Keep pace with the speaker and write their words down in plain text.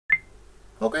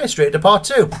Okay, straight to part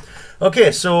 2.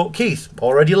 Okay, so Keith,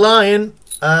 already lying.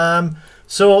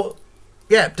 So,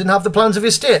 yeah, didn't have the plans of your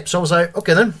estate. So I was like,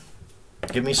 okay then,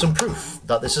 give me some proof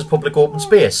that this is public open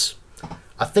space.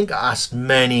 I think I asked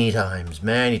many times.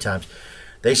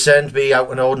 They send me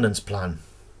out an ordnance plan.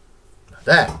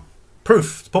 There,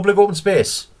 proof, it's public open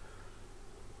space.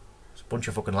 It's a bunch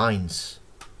of fucking lines.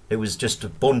 It was just a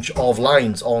bunch of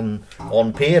lines on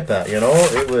paper, you know.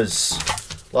 It was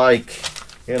like,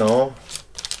 you know,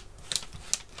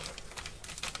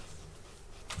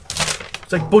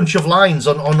 it's like a bunch of lines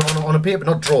on a paper,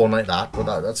 not drawn like that,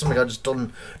 but that's something I just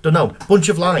don't know. Bunch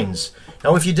of lines.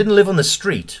 Now, if you didn't live on the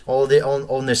street or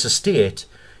on this estate,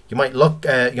 you might look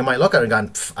at it and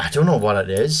go, I don't know what it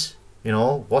is. You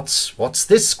know, what's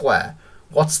this square?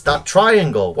 What's that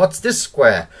triangle? What's this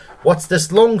square? What's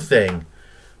this long thing?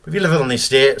 If you live on the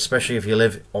estate, especially if you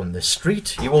live on the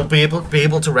street, you will be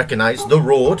able to recognise the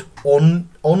road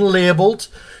unlabelled.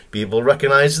 Be able to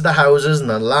recognise the houses and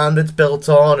the land it's built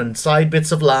on and side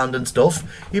bits of land and stuff.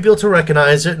 You'll be able to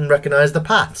recognise it and recognise the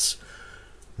paths.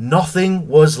 Nothing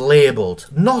was labelled.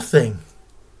 Nothing.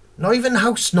 Not even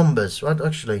house numbers. Well,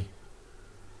 actually,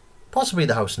 possibly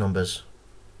the house numbers.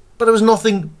 But there was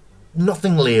nothing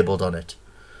labelled on it.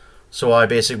 So I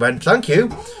basically went, thank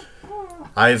you.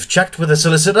 I've checked with a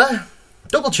solicitor.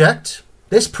 Double checked.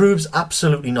 This proves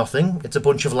absolutely nothing. It's a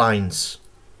bunch of lines.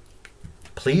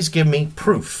 Please give me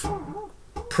proof.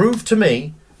 Prove to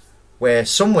me where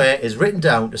somewhere is written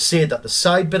down to say that the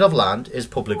side bit of land is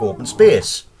public open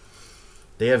space.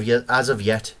 They have yet, as of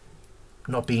yet,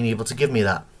 not been able to give me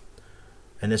that.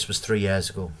 And this was 3 years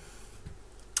ago.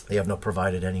 They have not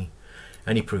provided any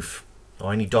proof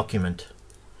or any document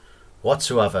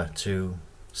whatsoever to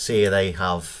say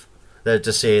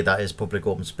to say that is public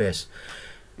open space.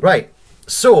 Right.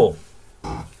 So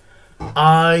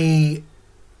I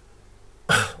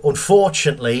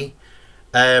unfortunately,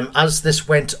 as this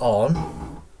went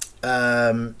on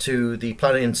to the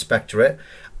planning inspectorate,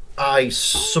 I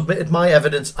submitted my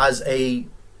evidence as a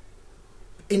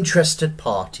interested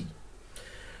party.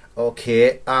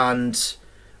 Okay, and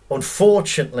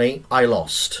unfortunately I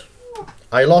lost,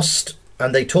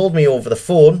 and they told me over the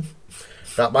phone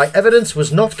that my evidence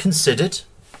was not considered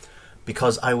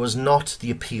because I was not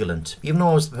the appellant. Even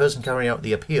though I was the person carrying out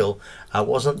the appeal, I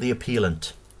wasn't the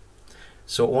appellant.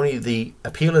 So only the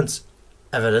appellant's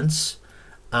evidence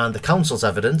and the council's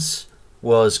evidence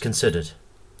was considered.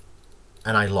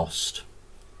 And I lost.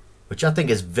 Which I think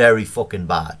is very fucking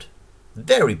bad.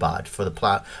 Very bad for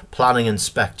the planning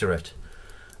inspectorate.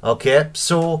 Okay,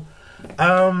 so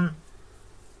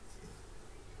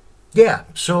yeah,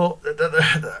 so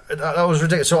that was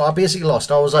ridiculous. So I basically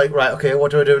lost. I was like, right, okay,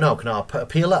 what do I do now? Can I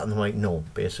appeal that? And I'm like, no,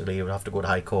 basically you would have to go to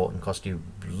High Court and cost you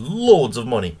loads of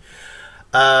money.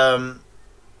 Now,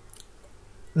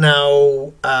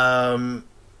 I'm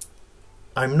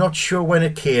not sure when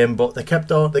it came, but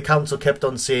the council kept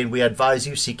on saying, we advise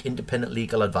you seek independent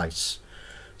legal advice.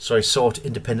 So I sought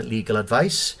independent legal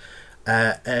advice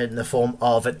in the form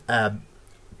of a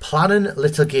planning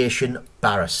litigation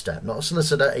barrister. Not a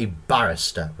solicitor, a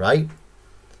barrister, right?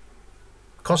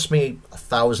 Cost me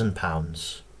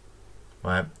 £1,000.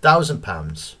 Right,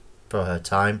 £1,000 for her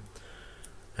time.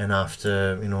 And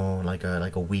after, you know, like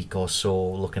a week or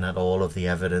so, looking at all of the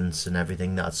evidence and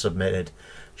everything that I'd submitted,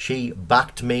 she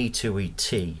backed me to a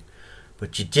T.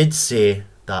 But she did say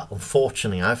that,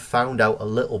 unfortunately, I found out a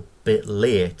little bit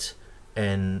late,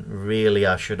 and really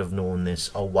I should have known this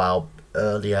a while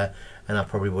earlier, and I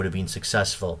probably would have been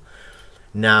successful.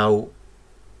 Now,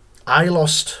 I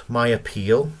lost my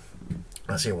appeal.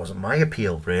 I say it wasn't my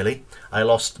appeal, really. I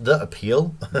lost the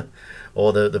appeal,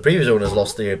 or the previous owners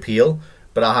lost the appeal,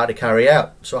 but I had to carry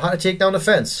out. So I had to take down the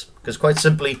fence, because quite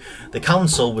simply, the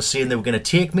council was saying they were going to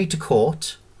take me to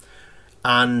court,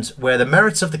 and where the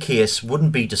merits of the case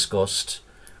wouldn't be discussed,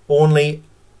 only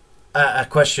a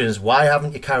question is, why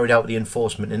haven't you carried out the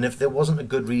enforcement? And if there wasn't a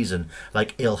good reason,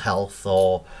 like ill health,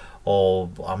 or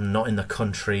I'm not in the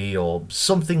country, or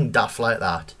something daft like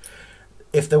that,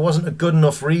 if there wasn't a good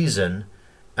enough reason,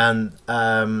 and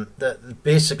that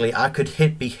basically I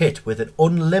could be hit with an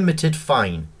unlimited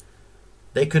fine.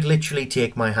 They could literally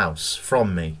take my house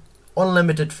from me.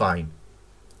 Unlimited fine.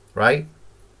 Right?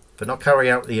 For not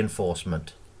carrying out the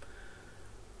enforcement.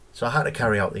 So I had to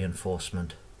carry out the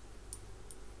enforcement.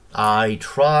 I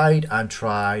tried and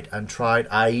tried and tried.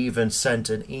 I even sent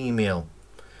an email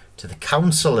to the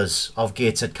councillors of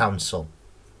Gateshead Council.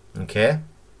 Okay?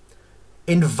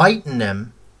 Inviting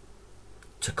them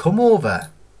to come over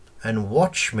and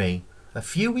watch me a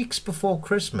few weeks before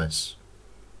Christmas.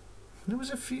 It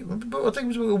was I think it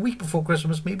was a week before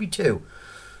Christmas, maybe 2.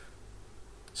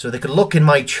 so they could look in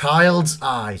my child's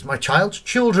eyes, my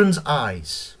children's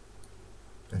eyes,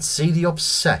 and see the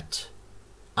upset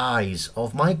eyes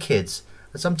of my kids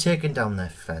as I'm taking down their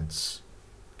fence,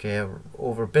 okay,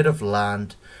 over a bit of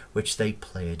land which they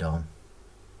played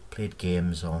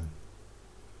games on.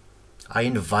 I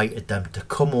invited them to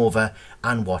come over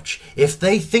and watch. If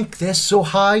they think they're so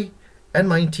high and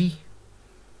mighty,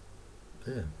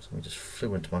 something just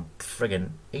flew into my friggin'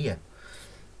 ear.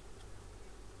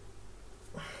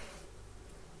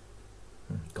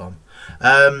 Gone.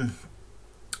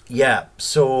 Yeah,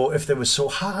 so if they were so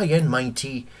high and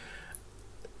mighty,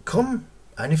 come,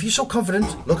 and if you're so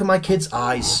confident, look at my kids'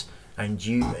 eyes, and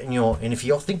if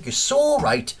you think you're so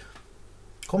right,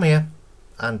 come here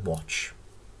and watch.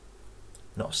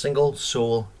 Not a single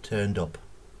soul turned up.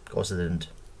 Of course they didn't.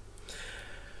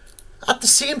 At the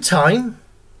same time,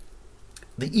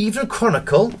 the Evening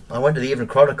Chronicle, I went to the Evening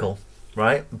Chronicle,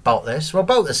 right, about this, well,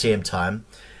 about the same time,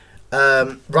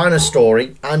 ran a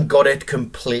story and got it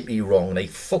completely wrong. They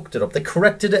fucked it up. They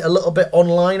corrected it a little bit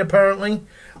online, apparently.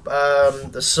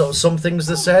 There's some things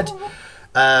they said,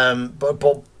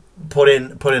 but put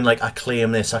in like, I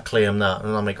claim this, I claim that,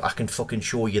 and I'm like, I can fucking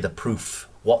show you the proof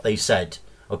what they said,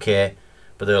 okay?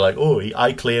 But they're like, oh,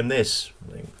 I claim this.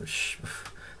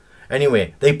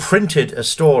 Anyway, they printed a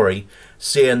story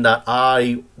saying that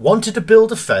I wanted to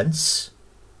build a fence,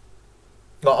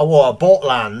 or I bought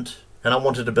land and I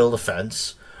wanted to build a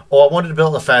fence, or I wanted to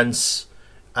build a fence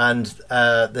and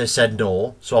they said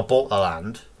no, so I bought the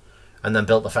land and then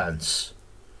built the fence.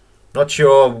 Not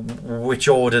sure which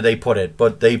order they put it,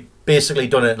 but they basically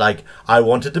done it like, I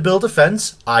wanted to build a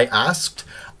fence, I asked,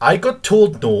 I got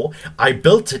told no, I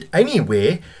built it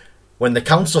anyway. When the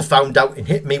council found out and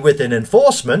hit me with an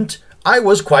enforcement, I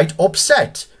was quite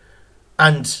upset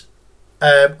and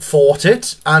fought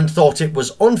it and thought it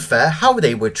was unfair how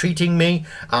they were treating me,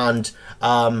 and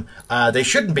they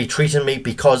shouldn't be treating me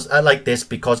because like this,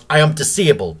 because I am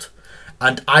disabled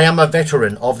and I am a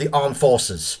veteran of the armed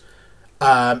forces,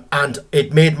 and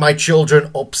it made my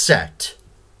children upset.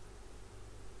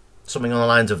 Something on the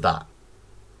lines of that.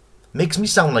 Makes me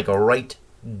sound like a right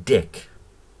dick.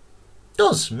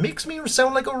 Makes me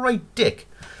sound like a right dick.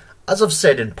 As I've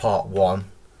said in part 1,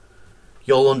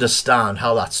 you'll understand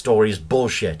how that story is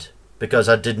bullshit, because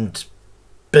I didn't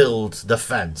build the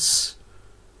fence.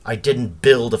 I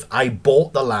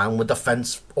bought the land with the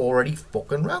fence already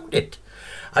fucking round it.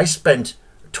 I spent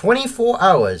 24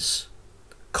 hours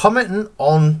commenting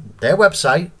on their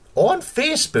website or on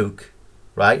Facebook,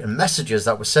 right, and messages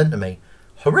that were sent to me.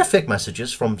 Horrific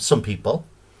messages from some people.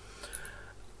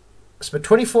 I spent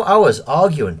 24 hours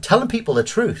arguing, telling people the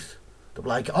truth. They were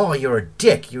like, oh, you're a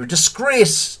dick. You're a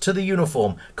disgrace to the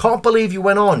uniform. Can't believe you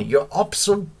went on. You're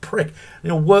absolute prick.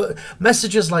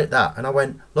 Messages like that. And I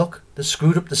went, look, they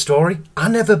screwed up the story. I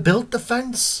never built the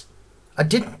fence. I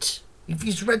didn't. If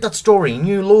you read that story and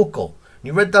you're local, and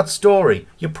you read that story,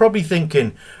 you're probably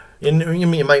thinking,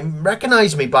 you might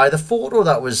recognise me by the photo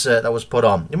that was put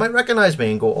on. You might recognise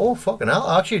me and go, oh, fucking hell,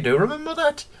 I actually do remember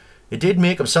that. It did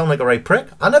make him sound like a right prick.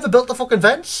 I never built the fucking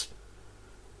fence.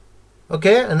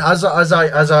 Okay, and as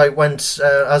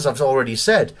I've already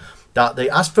said, that they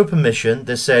asked for permission.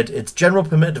 They said it's general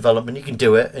permit development. You can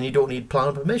do it, and you don't need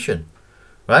planning permission,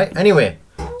 right? Anyway,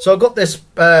 so I got this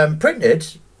printed,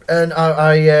 and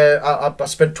I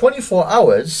spent 24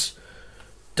 hours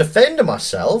defending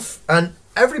myself, and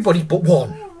everybody but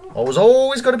one. I was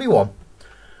always going to be one.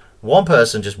 One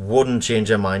person just wouldn't change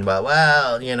their mind.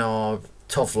 Well, you know,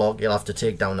 tough luck. You'll have to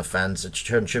take down the fence. It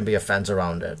shouldn't be a fence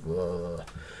around it. Ugh.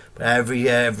 But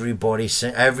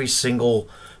every single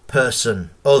person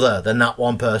other than that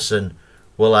one person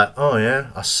were like, oh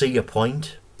yeah, I see your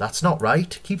point. That's not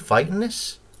right. Keep fighting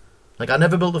this. Like, I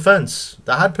never built a fence.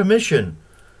 They had permission,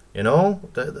 you know.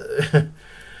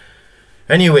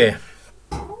 Anyway,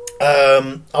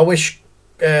 I wish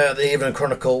the Evening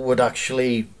Chronicle would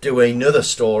actually do another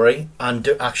story and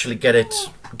actually get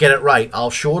it right.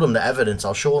 I'll show them the evidence.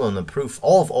 I'll show them the proof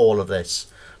of all of this,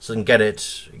 so they can get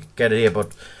it here.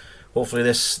 But hopefully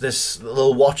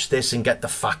they'll watch this and get the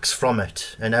facts from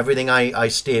it, and everything I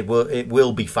state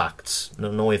will be facts.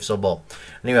 No ifs or buts.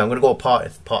 Anyway, I'm going to go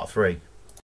part 3.